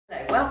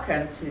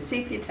Welcome to the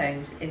Sepia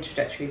Tones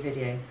introductory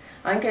video.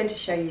 I'm going to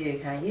show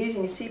you how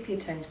using a Sepia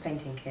Tones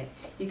painting kit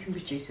you can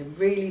produce a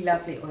really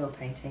lovely oil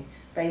painting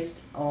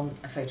based on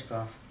a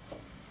photograph.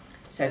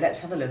 So let's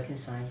have a look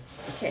inside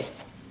the kit.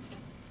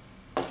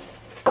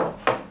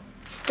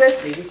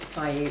 Firstly, we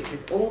supply you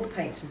with all the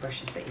paints and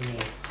brushes that you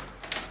need.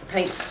 The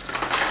paints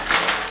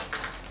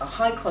are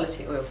high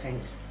quality oil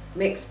paints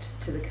mixed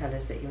to the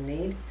colours that you'll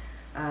need.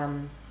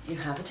 You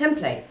have a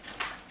template.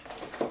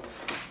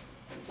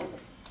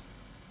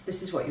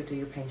 This is what you'll do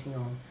your painting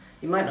on.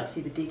 You might not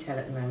see the detail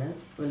at the moment,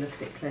 we'll look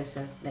at it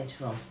closer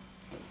later on.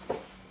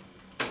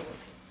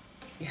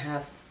 You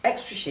have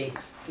extra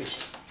sheets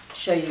which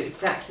show you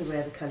exactly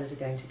where the colours are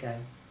going to go.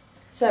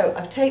 So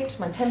I've taped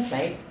my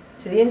template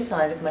to the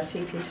inside of my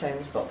Sepia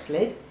Tones box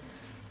lid.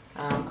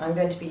 I'm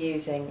going to be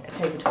using a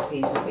tabletop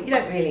easel, but you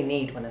don't really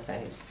need one of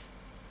those.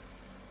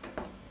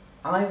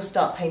 I will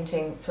start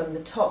painting from the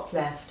top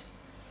left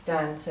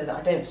down so that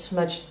I don't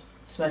smudge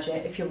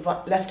it. If you're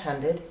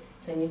left-handed,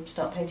 then you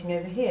start painting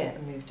over here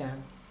and move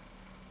down.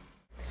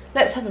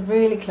 Let's have a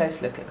really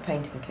close look at the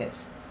painting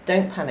kits.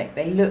 Don't panic,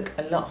 they look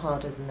a lot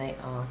harder than they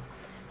are.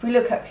 If we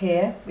look up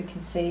here, we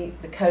can see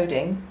the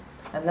coding,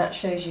 and that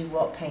shows you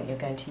what paint you're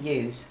going to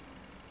use.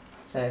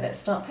 So let's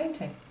start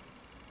painting.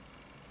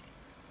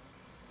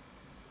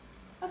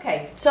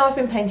 Okay, so I've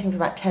been painting for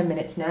about 10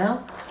 minutes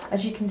now.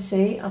 As you can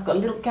see, I've got a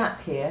little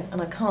gap here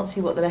and I can't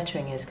see what the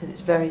lettering is because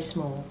it's very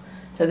small.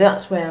 So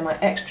that's where my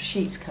extra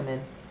sheets come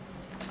in.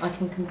 I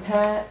can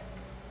compare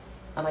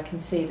and I can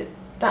see that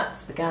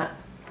that's the gap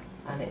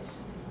and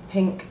it's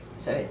pink,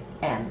 so it's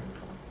M.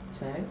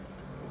 So,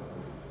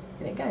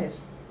 in it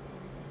goes.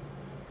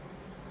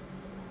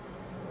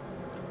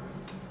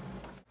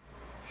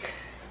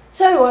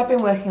 So I've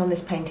been working on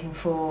this painting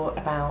for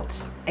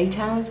about 8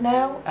 hours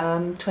now,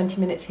 20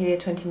 minutes here,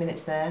 20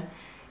 minutes there.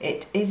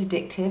 It is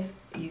addictive.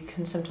 You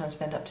can sometimes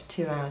spend up to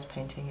 2 hours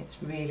painting.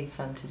 It's really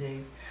fun to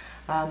do.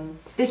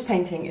 This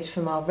painting is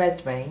from our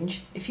red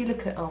range. If you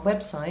look at our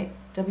website,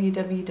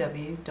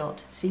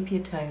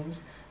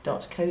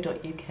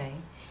 www.sepiatones.co.uk,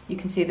 you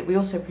can see that we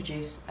also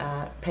produce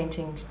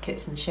painting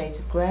kits in the shades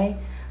of grey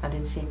and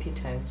in sepia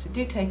tones. So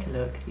do take a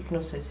look. You can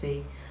also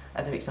see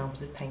other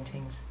examples of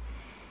paintings.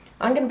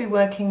 I'm going to be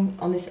working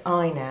on this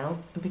eye now,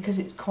 and because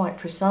it's quite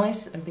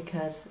precise and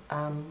because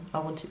I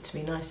want it to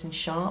be nice and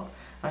sharp,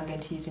 I'm going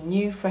to use a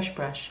new fresh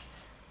brush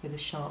with a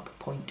sharp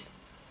point.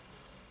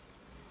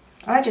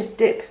 I just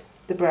dip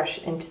the brush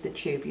into the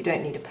tube. You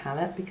don't need a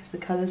palette because the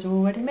colours are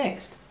already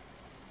mixed.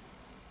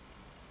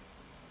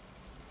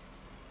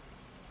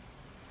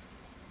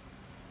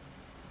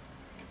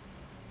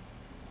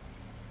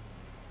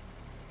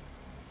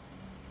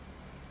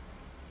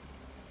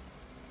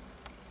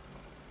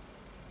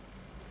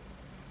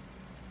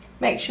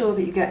 Make sure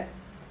that you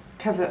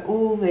cover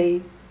all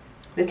the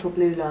little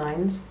blue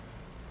lines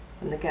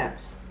and the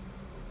gaps.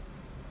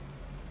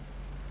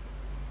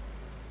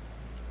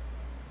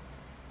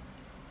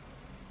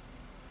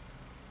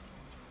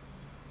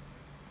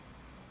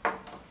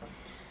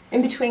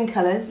 In between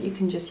colours you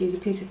can just use a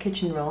piece of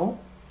kitchen roll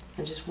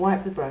and just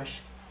wipe the brush,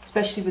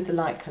 especially with the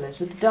light colours.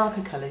 With the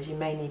darker colours you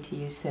may need to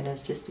use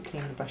thinners just to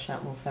clean the brush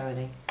out more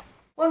thoroughly.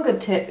 One good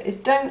tip is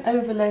don't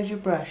overload your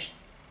brush.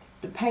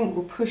 The paint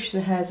will push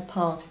the hairs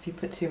apart if you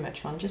put too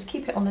much on. Just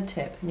keep it on the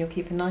tip and you'll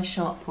keep a nice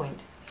sharp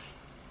point.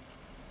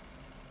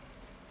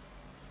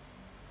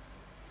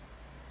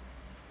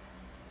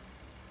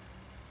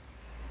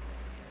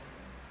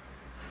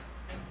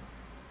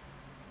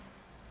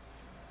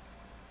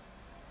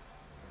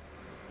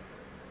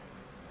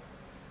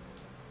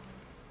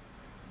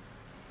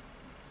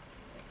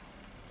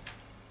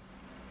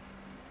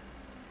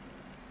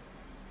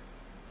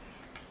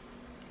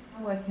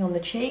 I'm working on the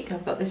cheek.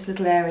 I've got this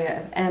little area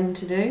of M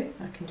to do.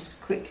 I can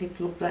just quickly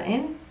plug that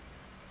in.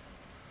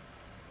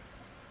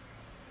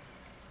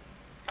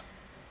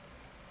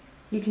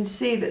 You can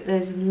see that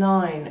there's a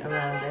line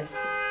around this,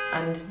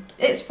 and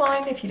it's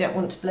fine if you don't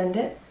want to blend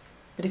it,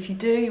 but if you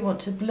do, you want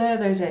to blur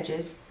those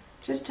edges,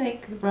 just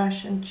take the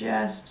brush and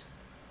just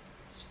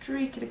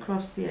streak it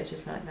across the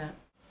edges like that.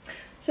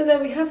 So there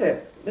we have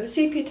it. With the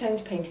Sepia Tones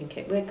painting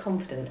kit, we're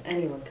confident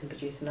anyone can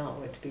produce an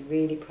artwork to be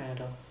really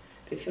proud of.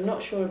 If you're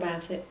not sure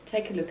about it,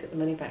 take a look at the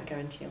money back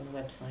guarantee on the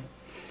website.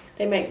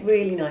 They make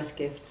really nice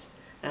gifts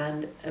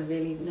and a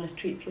really nice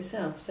treat for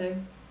yourself. So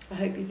I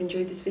hope you've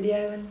enjoyed this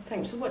video and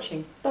thanks for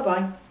watching. Bye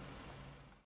bye.